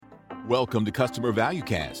Welcome to Customer Value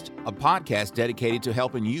Cast, a podcast dedicated to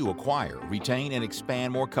helping you acquire, retain, and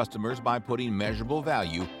expand more customers by putting measurable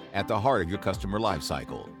value at the heart of your customer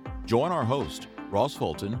lifecycle. Join our host, Ross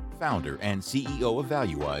Fulton, founder and CEO of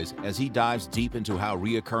ValueWise, as he dives deep into how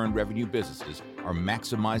recurring revenue businesses are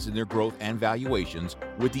maximizing their growth and valuations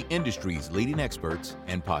with the industry's leading experts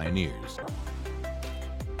and pioneers.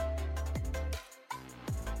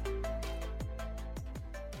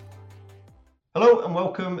 Hello and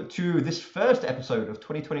welcome to this first episode of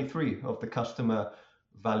 2023 of the Customer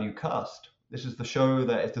Value Cast. This is the show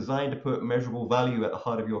that is designed to put measurable value at the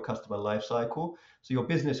heart of your customer lifecycle so your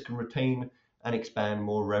business can retain and expand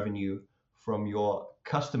more revenue from your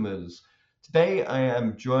customers. Today I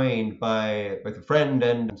am joined by both a friend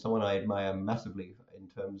and someone I admire massively in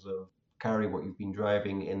terms of, Kari, what you've been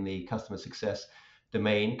driving in the customer success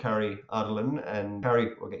domain, Kari Ardalan. And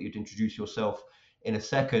Kari, I'll get you to introduce yourself in a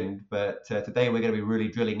second, but today we're going to be really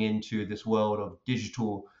drilling into this world of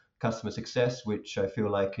digital customer success, which I feel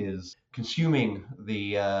like is consuming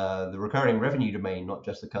the recurring revenue domain, not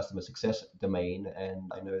just the customer success domain.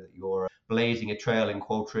 And I know that you're blazing a trail in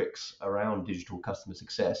Qualtrics around digital customer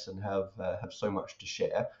success and have so much to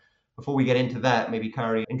share. Before we get into that, maybe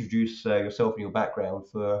Kari, introduce yourself and your background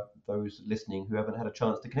for those listening who haven't had a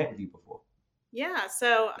chance to connect with you before. Yeah,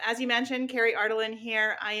 so as you mentioned, Kari Ardalan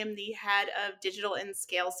here. I am the head of digital and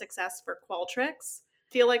scale success for Qualtrics.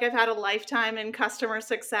 Feel like I've had a lifetime in customer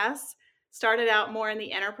success. Started out more in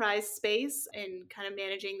the enterprise space and kind of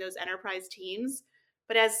managing those enterprise teams.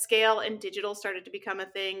 But as scale and digital started to become a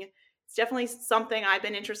thing, it's definitely something I've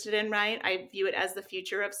been interested in, right? I view it as the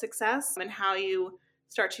future of success and how you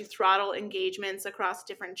start to throttle engagements across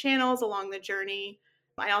different channels along the journey.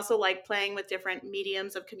 I also like playing with different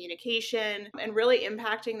mediums of communication and really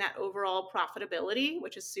impacting that overall profitability,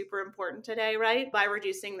 which is super important today, right? By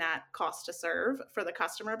reducing that cost to serve for the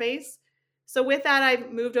customer base. So with that,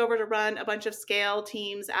 I've moved over to run a bunch of scale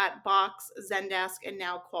teams at Box, Zendesk, and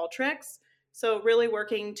now Qualtrics. So really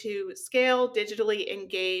working to scale, digitally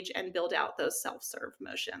engage, and build out those self-serve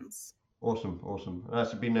motions. Awesome.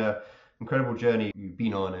 That's been a incredible journey you've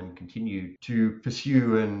been on and continue to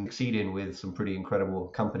pursue and succeed in with some pretty incredible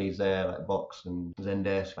companies there like Box and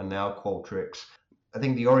Zendesk and now Qualtrics. I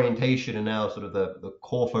think the orientation and now sort of the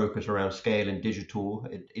core focus around scale and digital,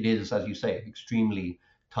 it is, as you say, extremely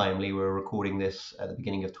timely. We're recording this at the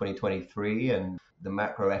beginning of 2023 and the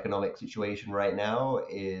macroeconomic situation right now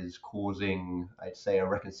is causing, I'd say, a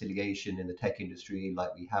reconciliation in the tech industry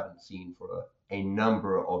like we haven't seen for a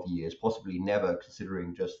number of years, possibly never,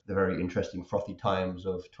 considering just the very interesting frothy times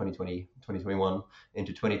of 2020, 2021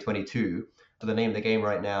 into 2022. So the name of the game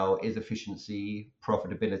right now is efficiency,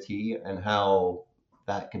 profitability, and how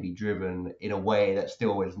that can be driven in a way that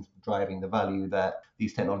still is driving the value that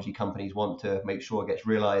these technology companies want to make sure gets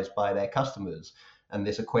realized by their customers. And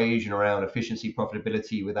this equation around efficiency,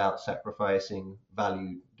 profitability without sacrificing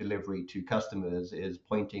value delivery to customers is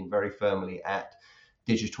pointing very firmly at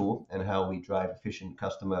digital and how we drive efficient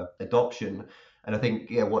customer adoption. And I think,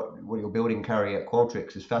 what you're building, Kari, at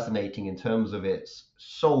Qualtrics is fascinating in terms of its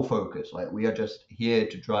sole focus. Like, we are just here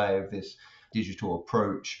to drive this digital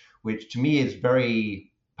approach, which to me is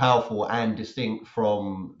very powerful and distinct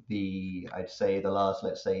from I'd say the last,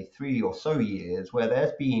 let's say, 3 or so years, where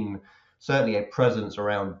there's been certainly a presence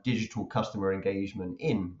around digital customer engagement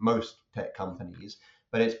in most tech companies,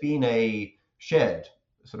 but it's been a shared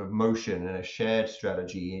sort of motion and a shared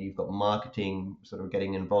strategy. And you've got marketing sort of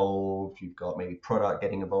getting involved. You've got maybe product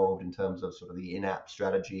getting involved in terms of sort of the in-app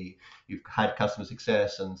strategy. You've had customer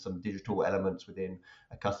success and some digital elements within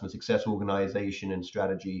a customer success organization and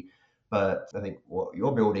strategy. But I think what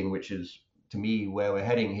you're building, which is to me where we're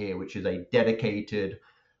heading here, which is a dedicated,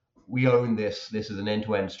 we own this. This is an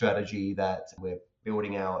end-to-end strategy that we're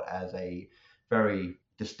building out as a very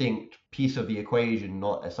distinct piece of the equation,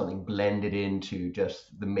 not as something blended into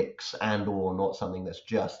just the mix and or not something that's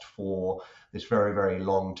just for this very, very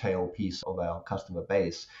long tail piece of our customer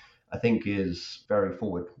base, I think is very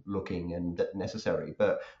forward looking and necessary.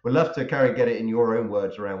 But we'd love to, Kari, get it in your own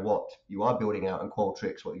words around what you are building out in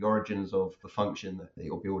Qualtrics, what the origins of the function that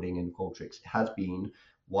you're building in Qualtrics has been,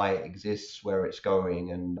 why it exists, where it's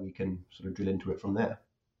going, and we can sort of drill into it from there.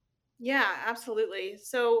 Yeah, absolutely.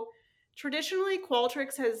 So traditionally,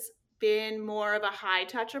 Qualtrics has been more of a high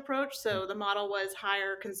touch approach. So the model was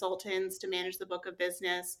hire consultants to manage the book of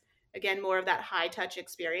business. Again, more of that high touch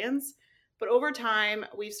experience. But over time,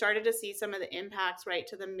 we've started to see some of the impacts right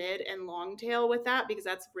to the mid and long tail with that, because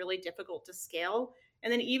that's really difficult to scale.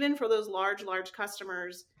 And then even for those large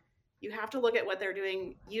customers, you have to look at what they're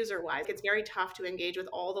doing user-wise. It's very tough to engage with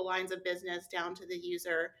all the lines of business down to the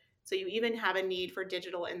user So you even have a need for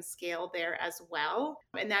digital and scale there as well.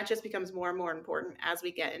 And that just becomes more and more important as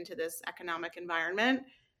we get into this economic environment.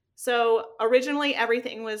 So originally,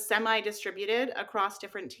 everything was semi-distributed across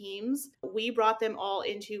different teams. We brought them all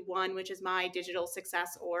into one, which is my digital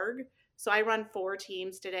success org. So I run 4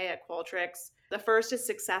 teams today at Qualtrics. The first is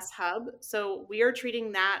Success Hub. So we are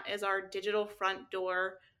treating that as our digital front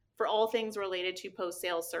door for all things related to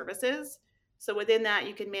post-sales services. So within that,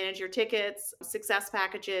 you can manage your tickets, success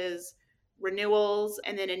packages, renewals,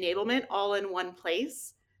 and then enablement all in one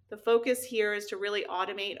place. The focus here is to really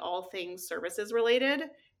automate all things services related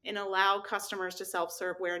and allow customers to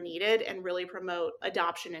self-serve where needed and really promote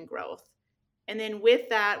adoption and growth. And then with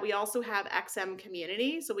that, we also have XM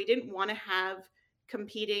Community. So we didn't want to have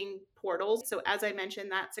competing portals. So as I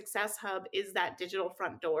mentioned, that Success Hub is that digital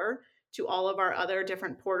front door to all of our other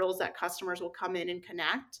different portals that customers will come in and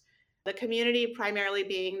connect. The community primarily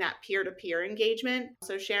being that peer-to-peer engagement,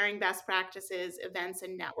 so sharing best practices, events,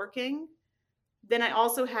 and networking. Then I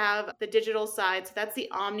also have the digital side. So that's the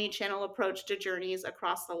omni-channel approach to journeys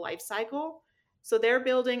across the life cycle. So they're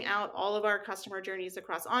building out all of our customer journeys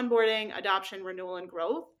across onboarding, adoption, renewal, and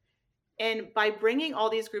growth. And by bringing all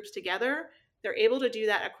these groups together, they're able to do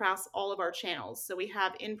that across all of our channels. So we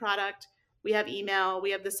have in product, we have email, we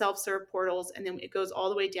have the self-serve portals, and then it goes all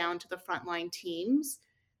the way down to the frontline teams.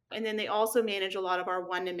 And then they also manage a lot of our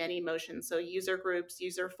one-to-many motions, so user groups,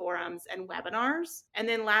 user forums, and webinars. And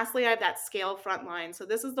then lastly, I have that scale frontline. So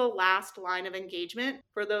this is the last line of engagement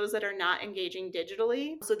for those that are not engaging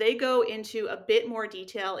digitally. So they go into a bit more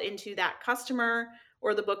detail into that customer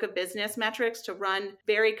or the book of business metrics to run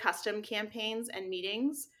very custom campaigns and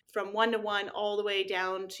meetings from one-to-one all the way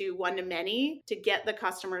down to one-to-many to get the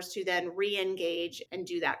customers to then re-engage and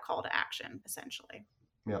do that call to action, essentially.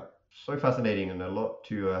 Yeah, so fascinating and a lot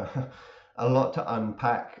to a lot to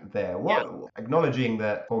unpack there. Acknowledging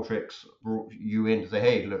that Qualtrics brought you in to say,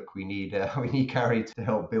 hey, look, we need Carrie to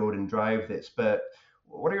help build and drive this. But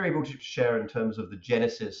what are you able to share in terms of the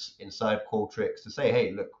genesis inside Qualtrics to say,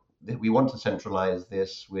 hey, look, we want to centralize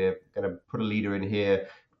this. We're going to put a leader in here,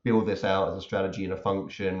 build this out as a strategy and a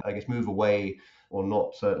function. I guess move away, or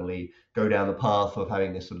not certainly go down the path of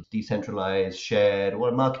having this sort of decentralized, shared,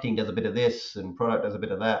 well, marketing does a bit of this and product does a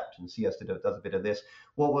bit of that and CS does a bit of this.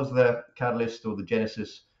 What was the catalyst or the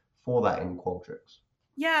genesis for that in Qualtrics?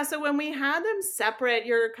 Yeah, so when we had them separate,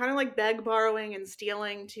 you're kind of like beg, borrowing, and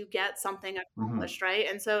stealing to get something accomplished, right?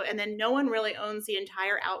 And then no one really owns the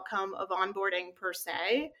entire outcome of onboarding per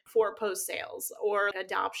se for post sales or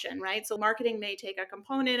adoption, right? So marketing may take a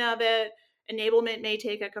component of it, enablement may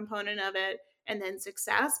take a component of it, and then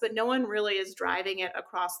success, but no one really is driving it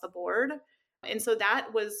across the board. And so that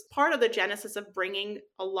was part of the genesis of bringing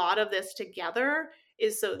a lot of this together,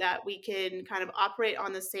 is so that we can kind of operate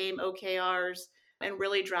on the same OKRs and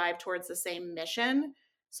really drive towards the same mission.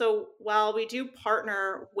 So while we do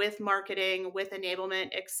partner with marketing, with enablement,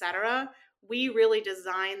 et cetera, we really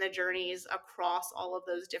design the journeys across all of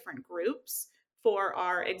those different groups for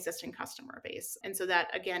our existing customer base. And so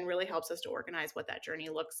that, again, really helps us to organize what that journey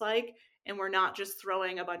looks like. And we're not just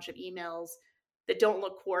throwing a bunch of emails that don't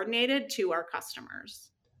look coordinated to our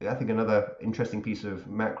customers. I think another interesting piece of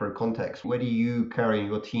macro context, where do you, Carrie, and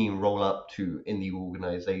your team roll up to in the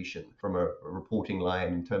organization from a reporting line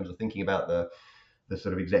in terms of thinking about the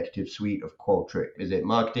sort of executive suite of Qualtrics? Is it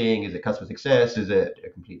marketing? Is it customer success? Is it a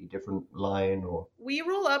completely different line? Or we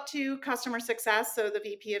roll up to customer success, so the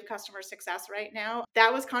VP of customer success right now.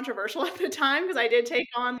 That was controversial at the time because I did take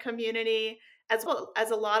on community as well as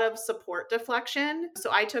a lot of support deflection. So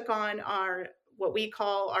I took on what we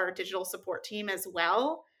call our digital support team as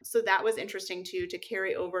well. So that was interesting too, to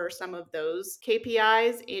carry over some of those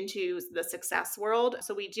KPIs into the success world.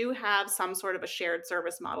 So we do have some sort of a shared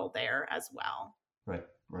service model there as well.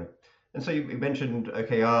 Right. And so you mentioned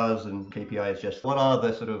OKRs and KPIs. Just what are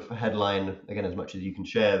the sort of headline, again, as much as you can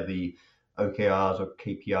share, the OKRs or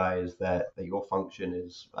KPIs that your function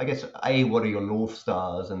is, I guess, what are your North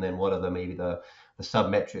Stars, and then what are maybe the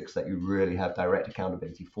sub-metrics that you really have direct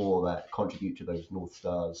accountability for that contribute to those North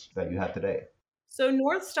Stars that you have today? So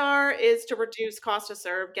North Star is to reduce cost to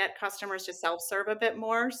serve, get customers to self-serve a bit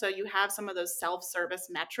more. So you have some of those self-service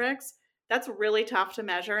metrics. That's really tough to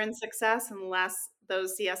measure in success unless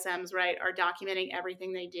those CSMs, right, are documenting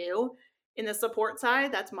everything they do. In the support side,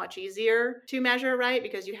 that's much easier to measure, right?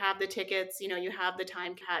 Because you have the tickets, you have the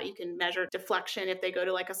time cat, you can measure deflection if they go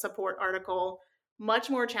to like a support article. Much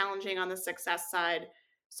more challenging on the success side.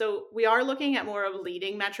 So we are looking at more of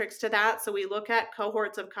leading metrics to that. So we look at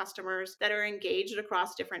cohorts of customers that are engaged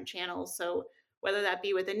across different channels. So whether that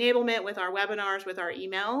be with enablement, with our webinars, with our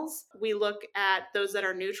emails. We look at those that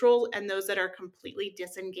are neutral and those that are completely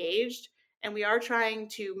disengaged. And we are trying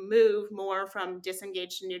to move more from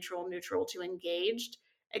disengaged to neutral, neutral to engaged,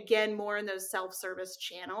 again, more in those self-service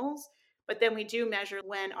channels. But then we do measure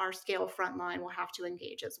when our scale frontline will have to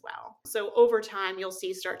engage as well. So over time, you'll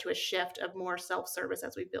see start to a shift of more self-service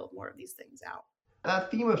as we build more of these things out. That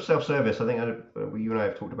theme of self-service, I think you and I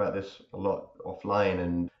have talked about this a lot offline,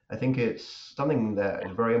 and I think it's something that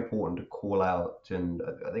is very important to call out. And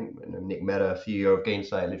I think Nick Mehta, CEO of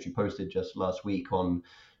Gainsight, literally posted just last week on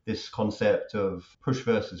this concept of push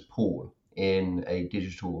versus pull in a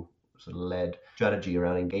digital sort of led strategy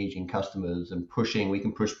around engaging customers and pushing. We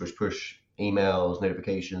can push emails,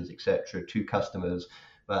 notifications, etc. to customers,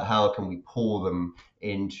 but how can we pull them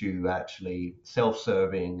into actually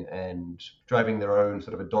self-serving and driving their own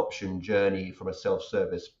sort of adoption journey from a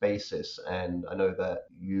self-service basis? And I know that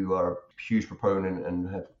you are a huge proponent and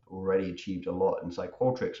have already achieved a lot inside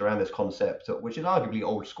Qualtrics around this concept, which is arguably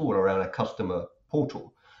old school, around a customer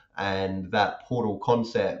portal. And that portal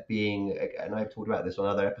concept being, and I've talked about this on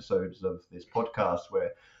other episodes of this podcast,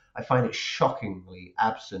 where I find it shockingly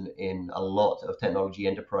absent in a lot of technology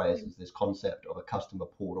enterprises, this concept of a customer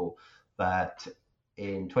portal that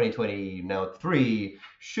in 2020 now 3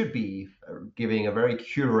 should be giving a very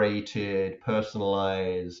curated,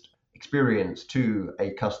 personalized experience to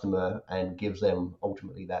a customer and gives them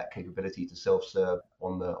ultimately that capability to self-serve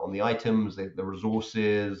on the items, the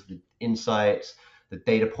resources, the insights, the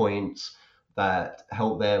data points that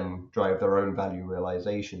help them drive their own value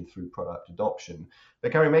realization through product adoption.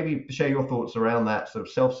 But Carrie, maybe share your thoughts around that sort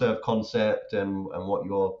of self-serve concept and what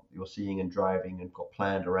you're seeing and driving and got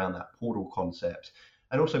planned around that portal concept.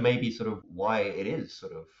 And also maybe sort of why it is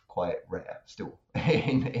sort of quite rare still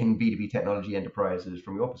in B2B technology enterprises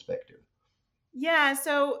from your perspective. Yeah,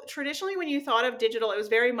 so traditionally when you thought of digital, it was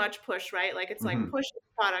very much push, right? Like it's like push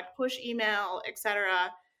product, push email,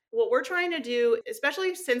 etc. What we're trying to do,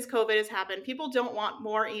 especially since COVID has happened, people don't want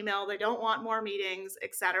more email, they don't want more meetings,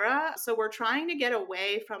 etc. So we're trying to get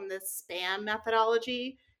away from this spam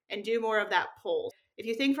methodology and do more of that pull. If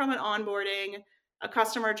you think from an onboarding, a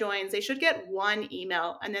customer joins, they should get one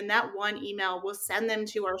email, and then that one email will send them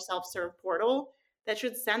to our self-serve portal that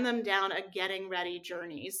should send them down a getting ready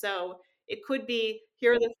journey. So it could be,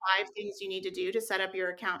 here are the 5 things you need to do to set up your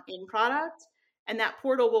account in product. And that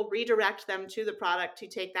portal will redirect them to the product to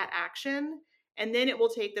take that action. And then it will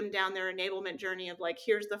take them down their enablement journey of like,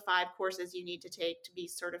 here's the 5 courses you need to take to be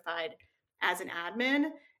certified as an admin.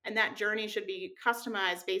 And that journey should be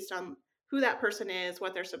customized based on who that person is,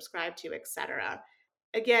 what they're subscribed to, etc.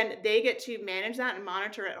 Again, they get to manage that and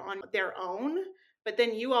monitor it on their own. But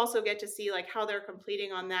then you also get to see like how they're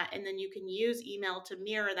completing on that. And then you can use email to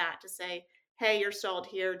mirror that to say, hey, you're stalled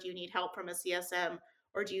here. Do you need help from a CSM?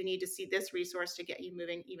 Or do you need to see this resource to get you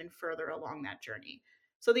moving even further along that journey?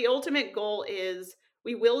 So the ultimate goal is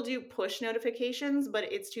we will do push notifications,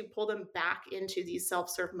 but it's to pull them back into these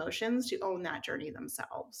self-serve motions to own that journey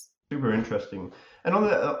themselves. Super interesting. And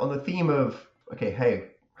on the theme of, okay, hey,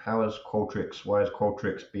 why has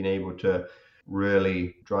Qualtrics been able to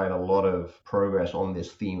really drive a lot of progress on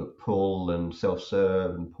this theme of pull and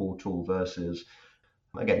self-serve and portal versus,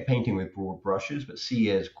 again, painting with broad brushes, but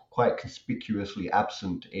see as quite conspicuously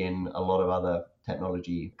absent in a lot of other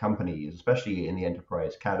technology companies, especially in the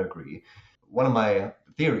enterprise category. One of my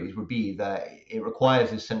theories would be that it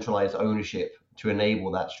requires this centralized ownership to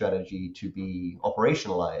enable that strategy to be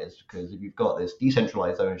operationalized, because if you've got this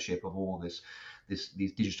decentralized ownership of all these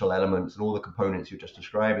digital elements and all the components you're just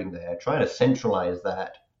describing there, trying to centralize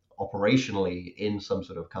that operationally in some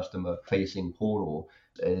sort of customer facing portal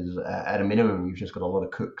is, at a minimum, you've just got a lot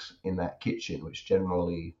of cooks in that kitchen, which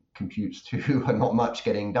generally computes to not much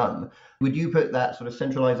getting done. Would you put that sort of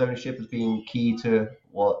centralized ownership as being key to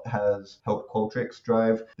what has helped Qualtrics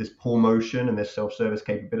drive this pull motion and this self-service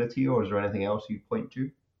capability, or is there anything else you'd point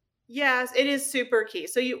to? Yes, it is super key.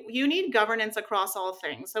 So you need governance across all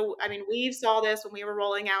things. So, I mean, we saw this when we were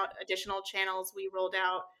rolling out additional channels. We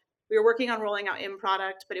were working on rolling out in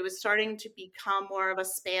product, but it was starting to become more of a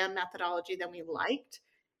spam methodology than we liked.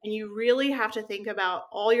 And you really have to think about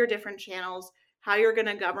all your different channels, how you're going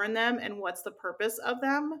to govern them, and what's the purpose of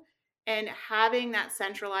them. And having that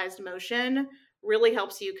centralized motion really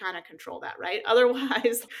helps you kind of control that, right?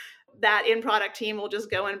 Otherwise, that in product team will just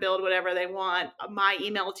go and build whatever they want. My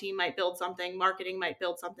email team might build something, marketing might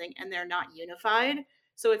build something, and they're not unified.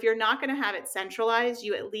 So if you're not going to have it centralized,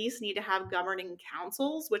 you at least need to have governing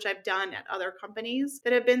councils, which I've done at other companies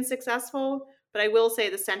that have been successful. But I will say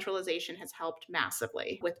the centralization has helped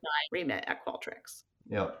massively with my remit at Qualtrics.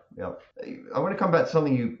 Yeah, yeah. I want to come back to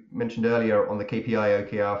something you mentioned earlier on the KPI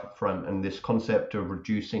OKR front and this concept of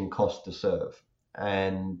reducing cost to serve.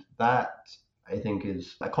 And that, I think,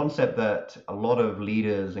 is a concept that a lot of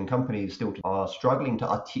leaders and companies still are struggling to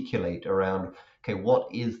articulate around, okay, what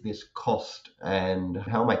is this cost and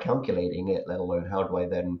how am I calculating it, let alone how do I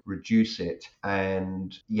then reduce it?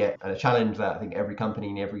 And yet, a challenge that I think every company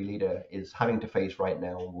and every leader is having to face right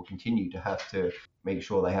now and will continue to have to make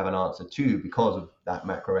sure they have an answer to because of that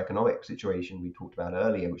macroeconomic situation we talked about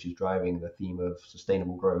earlier, which is driving the theme of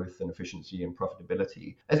sustainable growth and efficiency and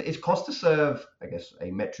profitability. Is cost to serve, I guess, a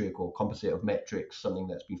metric or composite of metrics, something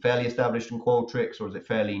that's been fairly established in Qualtrics, or is it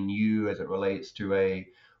fairly new as it relates to a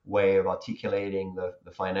way of articulating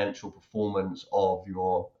the financial performance of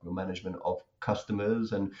your management of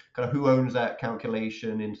customers, and kind of who owns that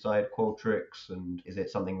calculation inside Qualtrics? And is it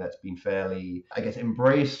something that's been fairly, I guess,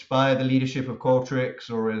 embraced by the leadership of Qualtrics,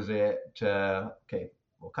 or is it, okay,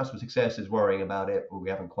 well, customer success is worrying about it, but we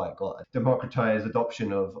haven't quite got a democratized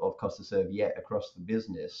adoption of cost to serve yet across the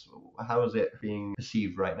business? How is it being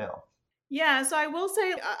perceived right now? Yeah, so I will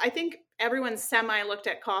say, I think everyone semi looked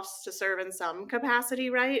at costs to serve in some capacity,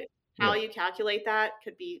 right? How Yeah. you calculate that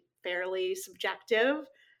could be fairly subjective.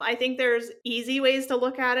 I think there's easy ways to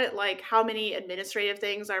look at it, like how many administrative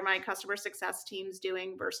things are my customer success teams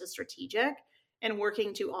doing versus strategic, and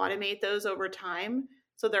working to automate those over time.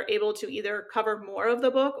 So they're able to either cover more of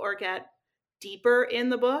the book or get deeper in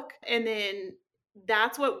the book. And then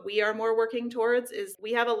that's what we are more working towards. Is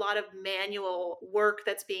we have a lot of manual work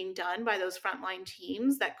that's being done by those frontline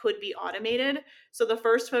teams that could be automated. So the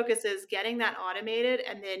first focus is getting that automated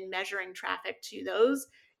and then measuring traffic to those,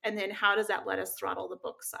 and then how does that let us throttle the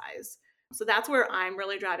book size. So that's where I'm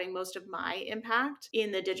really driving most of my impact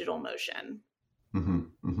in the digital motion.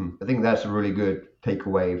 I think that's a really good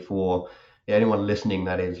takeaway for anyone listening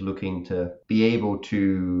that is looking to be able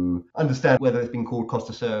to understand whether it's been called cost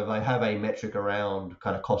to serve. I have a metric around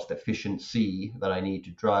kind of cost efficiency that I need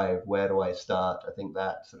to drive. Where do I start? I think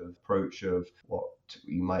that sort of approach of what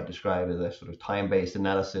you might describe as a sort of time-based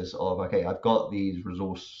analysis of, okay, I've got these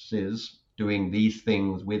resources doing these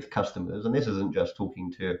things with customers. And this isn't just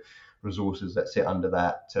talking to resources that sit under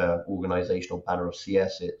that organizational banner of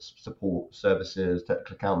CS. It's support, services,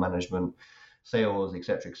 technical account management, sales,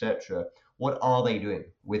 etc., etc. What are they doing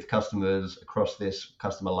with customers across this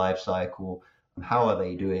customer life cycle? How are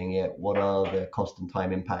they doing it? What are the cost and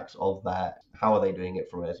time impacts of that? How are they doing it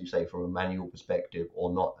from, as you say, from a manual perspective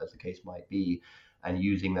or not, as the case might be? And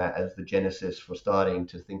using that as the genesis for starting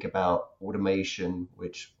to think about automation,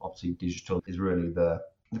 which obviously digital is really the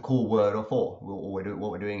core word for.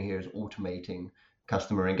 What we're doing here is automating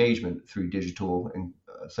customer engagement through digital, and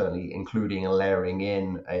certainly including and layering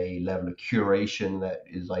in a level of curation that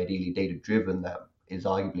is ideally data driven, that is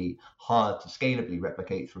arguably hard to scalably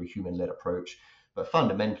replicate through a human-led approach. But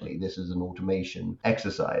fundamentally, this is an automation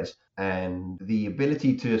exercise, and the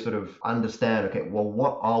ability to sort of understand, okay, well,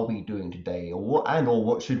 what are we doing today, or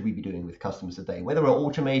what should we be doing with customers today, whether we're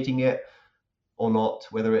automating it or not,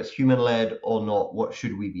 whether it's human-led or not, what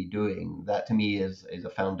should we be doing? That to me is a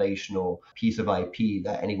foundational piece of IP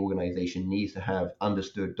that any organization needs to have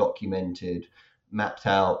understood, documented, mapped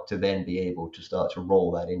out, to then be able to start to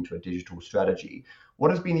roll that into a digital strategy. What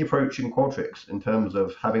has been the approach in Qualtrics in terms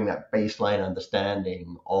of having that baseline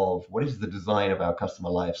understanding of what is the design of our customer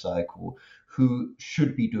lifecycle, who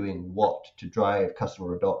should be doing what to drive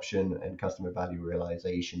customer adoption and customer value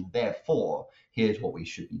realization? Therefore, here's what we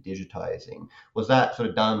should be digitizing. Was that sort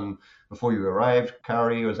of done before you arrived,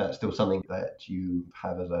 Kari, or is that still something that you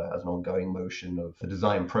have as an ongoing motion of the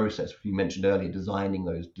design process? You mentioned earlier designing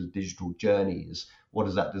those digital journeys. What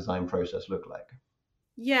does that design process look like?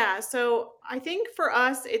 Yeah, so I think for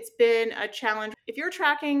us, it's been a challenge. If you're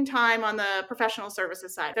tracking time on the professional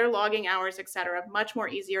services side, they're logging hours, et cetera, much more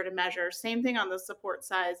easier to measure. Same thing on the support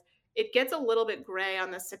side. It gets a little bit gray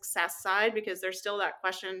on the success side because there's still that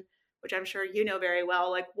question, which I'm sure you know very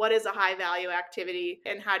well, like what is a high value activity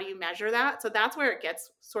and how do you measure that? So that's where it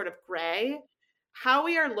gets sort of gray. How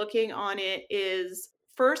we are looking on it is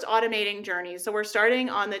first automating journeys. So we're starting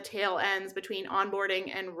on the tail ends between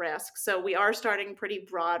onboarding and risk. So we are starting pretty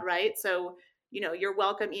broad, right? So, your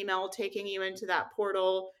welcome email taking you into that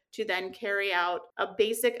portal to then carry out a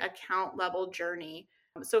basic account level journey.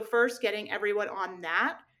 So first getting everyone on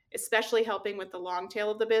that, especially helping with the long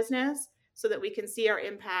tail of the business so that we can see our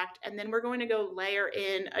impact. And then we're going to go layer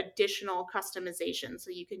in additional customization.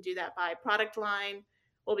 So you can do that by product line.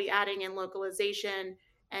 We'll be adding in localization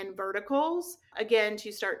and verticals, again, to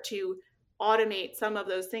start to automate some of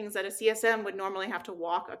those things that a CSM would normally have to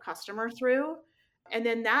walk a customer through. And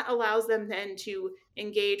then that allows them then to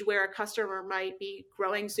engage where a customer might be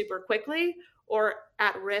growing super quickly or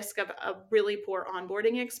at risk of a really poor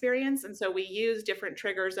onboarding experience. And so we use different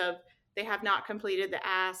triggers of they have not completed the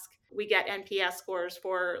ask. We get NPS scores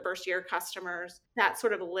for first year customers, that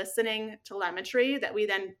sort of listening telemetry that we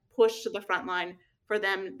then push to the front line for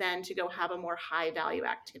them then to go have a more high value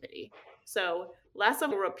activity. So less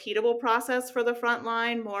of a repeatable process for the front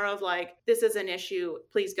line, more of like, this is an issue,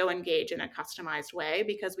 please go engage in a customized way,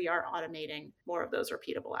 because we are automating more of those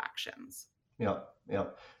repeatable actions. Yeah, yeah.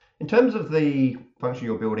 In terms of the function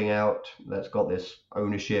you're building out that's got this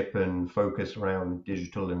ownership and focus around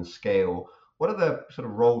digital and scale, what are the sort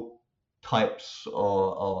of role types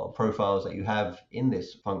or profiles that you have in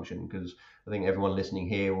this function? Because I think everyone listening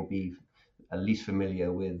here will be at least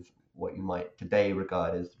familiar with what you might today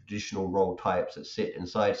regard as traditional role types that sit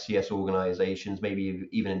inside CS organizations, maybe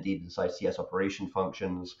even indeed inside CS operation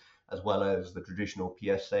functions, as well as the traditional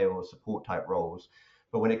PS sales support type roles.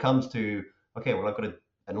 But when it comes to, okay, well, I've got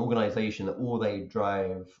an organization that all they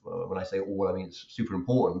drive, when I say all, I mean it's super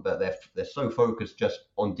important, but they're so focused just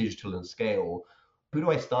on digital and scale. Who do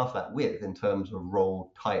I staff that with in terms of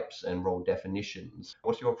role types and role definitions?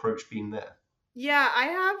 What's your approach been there? Yeah, I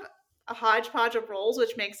have a hodgepodge of roles,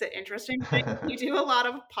 which makes it interesting. We do a lot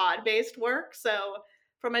of pod-based work. So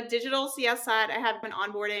from a digital CS side, I have an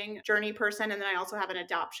onboarding journey person, and then I also have an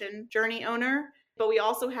adoption journey owner. But we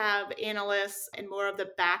also have analysts and more of the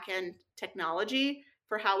back-end technology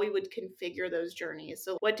for how we would configure those journeys.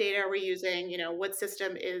 So what data are we using? What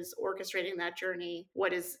system is orchestrating that journey?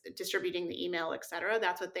 What is distributing the email, et cetera?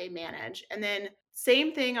 That's what they manage. And then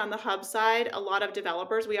same thing on the hub side, a lot of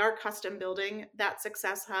developers. We are custom building that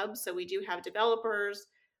success hub. So we do have developers,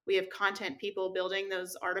 we have content people building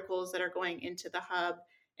those articles that are going into the hub.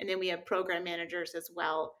 And then we have program managers as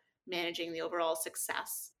well, managing the overall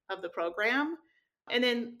success of the program. And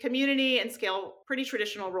then community and scale, pretty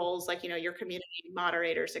traditional roles like, your community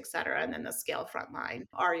moderators, et cetera. And then the scale frontline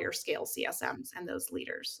are your scale CSMs and those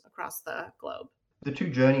leaders across the globe. The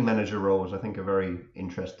two journey manager roles I think are very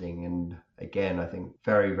interesting, and again I think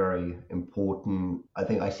very, very important. I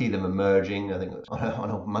think I see them emerging. I think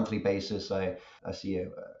on a monthly basis I see a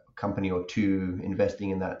company or two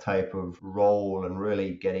investing in that type of role and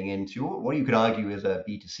really getting into what you could argue is a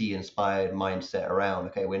B2C inspired mindset around,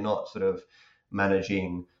 okay, we're not sort of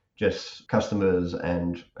managing just customers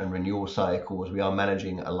and renewal cycles. We are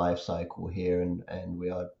managing a life cycle here, and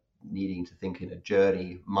we are needing to think in a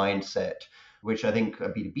journey mindset, which I think a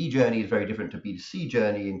B2B journey is very different to B2C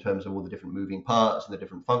journey in terms of all the different moving parts and the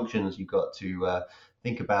different functions you've got to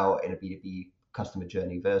think about in a B2B customer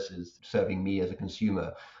journey versus serving me as a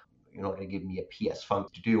consumer. You're not going to give me a PS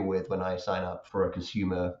function to deal with when I sign up for a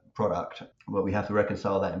consumer product, but we have to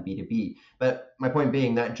reconcile that in B2B. But my point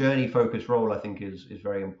being that journey focused role I think is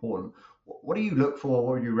very important. What do you look for?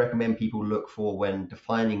 What would you recommend people look for when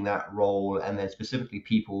defining that role, and then specifically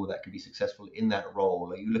people that could be successful in that role?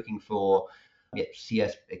 Are you looking for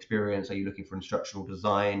CS experience? Are you looking for instructional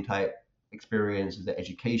design type experience? Is it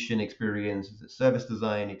education experience? Is it service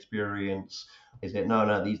design experience? Is it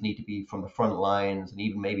no, these need to be from the front lines and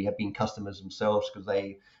even maybe have been customers themselves because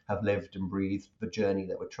they have lived and breathed the journey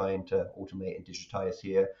that we're trying to automate and digitize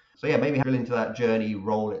here. So yeah, maybe drill into that journey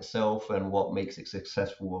role itself and what makes it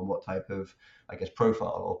successful and what type of,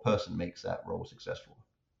 profile or person makes that role successful.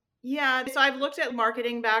 Yeah, so I've looked at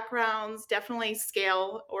marketing backgrounds, definitely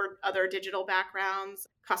scale or other digital backgrounds.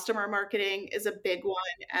 Customer marketing is a big one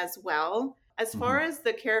as well. As far as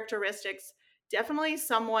the characteristics, definitely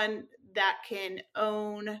someone that can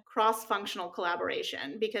own cross-functional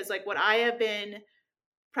collaboration, because like what I have been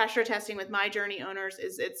pressure testing with my journey owners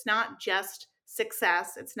is it's not just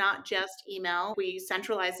success, it's not just email. We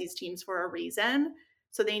centralize these teams for a reason.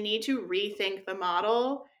 So they need to rethink the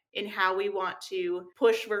model in how we want to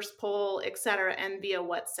push versus pull, et cetera, and via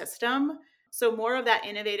what system. So more of that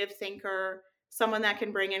innovative thinker, someone that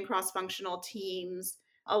can bring in cross-functional teams,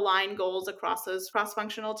 align goals across those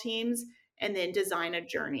cross-functional teams, and then design a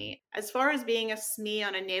journey. As far as being a SME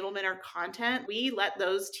on enablement or content, we let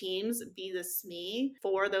those teams be the SME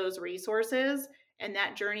for those resources, and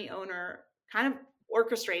that journey owner kind of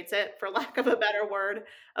orchestrates it, for lack of a better word,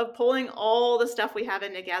 of pulling all the stuff we have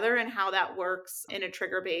in together and how that works in a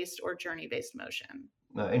trigger-based or journey-based motion.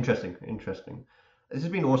 Interesting. This has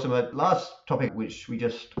been awesome. Last topic, which we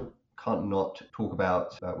just can't not talk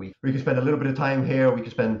about, we could spend a little bit of time here, we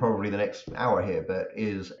could spend probably the next hour here, but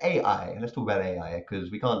is AI. Let's talk about AI, because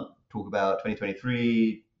we can't talk about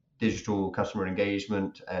 2023 digital customer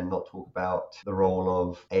engagement and not talk about the role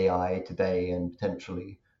of AI today and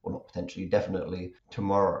potentially, well not potentially, definitely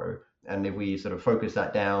tomorrow. And if we sort of focus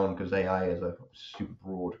that down, because AI is a super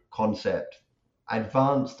broad concept,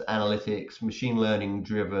 advanced analytics, machine learning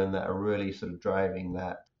driven, that are really sort of driving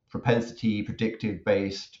that propensity predictive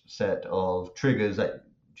based set of triggers, that,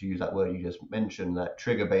 to use that word you just mentioned, that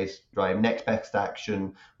trigger based drive next best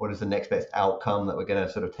action. What is the next best outcome that we're going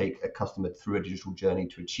to sort of take a customer through a digital journey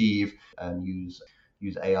to achieve, and use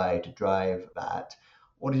AI to drive that.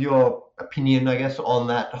 What is your opinion, I guess, on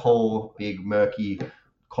that whole big murky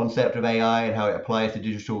concept of AI and how it applies to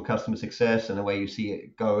digital customer success, and the way you see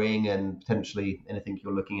it going, and potentially anything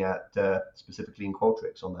you're looking at specifically in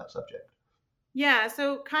Qualtrics on that subject? Yeah,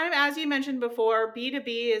 so kind of as you mentioned before,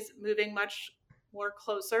 B2B is moving much more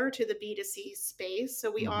closer to the B2C space. So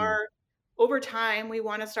we Mm-hmm. are, over time, we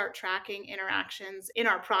want to start tracking interactions in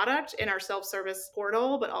our product, in our self-service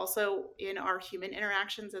portal, but also in our human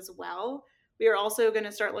interactions as well. We are also going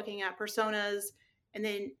to start looking at personas and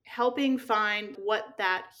then helping find what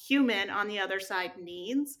that human on the other side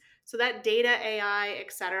needs. So that data, AI,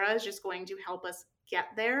 et cetera, is just going to help us get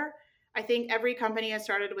there. I think every company has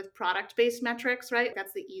started with product-based metrics, right?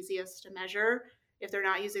 That's the easiest to measure. If they're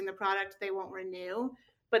not using the product, they won't renew.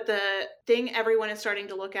 But the thing everyone is starting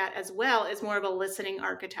to look at as well is more of a listening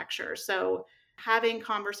architecture. So having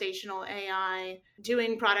conversational AI,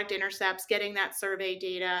 doing product intercepts, getting that survey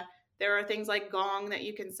data. There are things like Gong that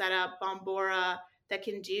you can set up, Bombora, that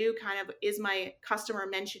can do kind of, is my customer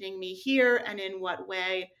mentioning me here and in what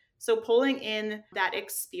way? So pulling in that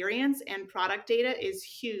experience and product data is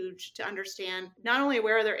huge to understand not only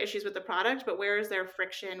where are there issues with the product, but where is there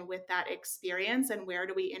friction with that experience and where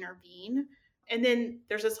do we intervene? And then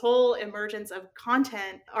there's this whole emergence of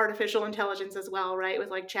content, artificial intelligence as well, right? With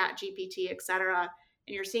like Chat GPT, et cetera.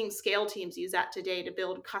 And you're seeing scale teams use that today to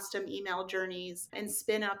build custom email journeys and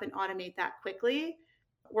spin up and automate that quickly.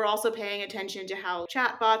 We're also paying attention to how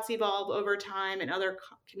chatbots evolve over time and other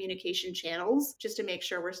communication channels just to make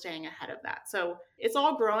sure we're staying ahead of that. So it's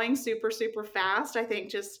all growing super, super fast. I think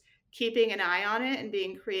just keeping an eye on it and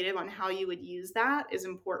being creative on how you would use that is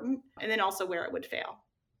important. And then also where it would fail.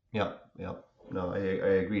 Yeah, yeah. No, I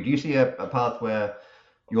agree. Do you see a path where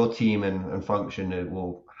your team and function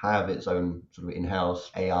will have its own sort of in-house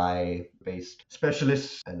AI-based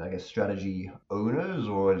specialists and, I guess, strategy owners,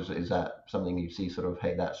 or is that something you see sort of,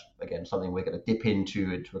 hey, that's again something we're going to dip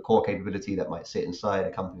into a core capability that might sit inside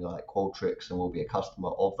a company like Qualtrics and we'll be a customer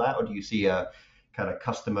of that? Or do you see a kind of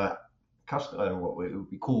I don't know what it would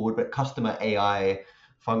be called, but customer AI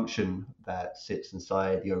function that sits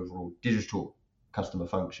inside the overall digital customer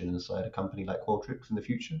function inside a company like Qualtrics in the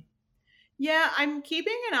future? Yeah, I'm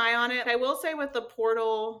keeping an eye on it. I will say with the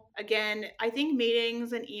portal, again, I think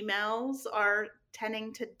meetings and emails are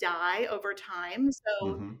tending to die over time. So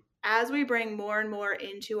Mm-hmm. as we bring more and more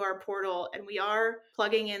into our portal, and we are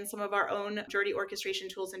plugging in some of our own journey orchestration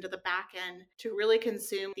tools into the back end to really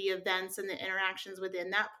consume the events and the interactions within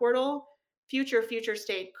that portal. Future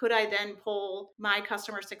state, could I then pull my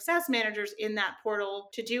customer success managers in that portal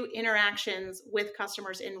to do interactions with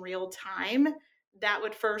customers in real time? That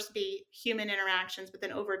would first be human interactions, but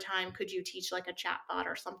then over time, could you teach like a chatbot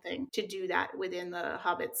or something to do that within the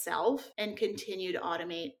hub itself and continue to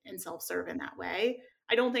automate and self-serve in that way?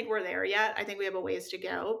 I don't think we're there yet. I think we have a ways to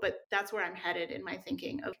go, but that's where I'm headed in my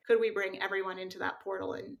thinking of, could we bring everyone into that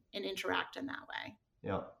portal and interact in that way?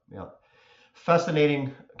 Yeah, yeah.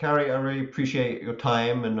 Fascinating, Carrie. I really appreciate your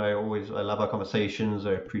time, and I love our conversations.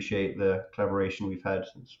 I appreciate the collaboration we've had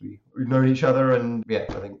since we've known each other, and yeah,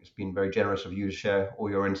 I think it's been very generous of you to share all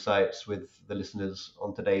your insights with the listeners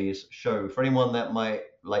on today's show. For anyone that might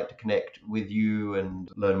like to connect with you and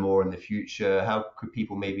learn more in the future, how could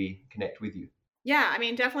people maybe connect with you? Yeah, I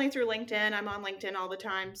mean, definitely through LinkedIn. I'm on LinkedIn all the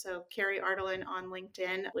time. So Carrie Ardelin on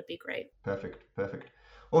LinkedIn would be great. Perfect, perfect.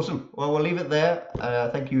 Awesome. Well, we'll leave it there.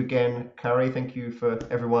 Thank you again, Carrie. Thank you for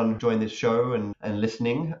everyone joining this show and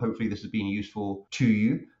listening. Hopefully, this has been useful to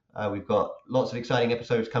you. We've got lots of exciting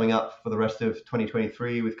episodes coming up for the rest of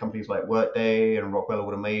 2023 with companies like Workday and Rockwell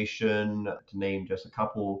Automation, to name just a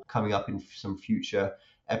couple, coming up in some future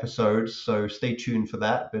episodes. So stay tuned for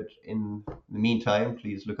that. But in the meantime,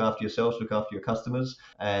 please look after yourselves, look after your customers,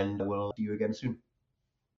 and we'll see you again soon.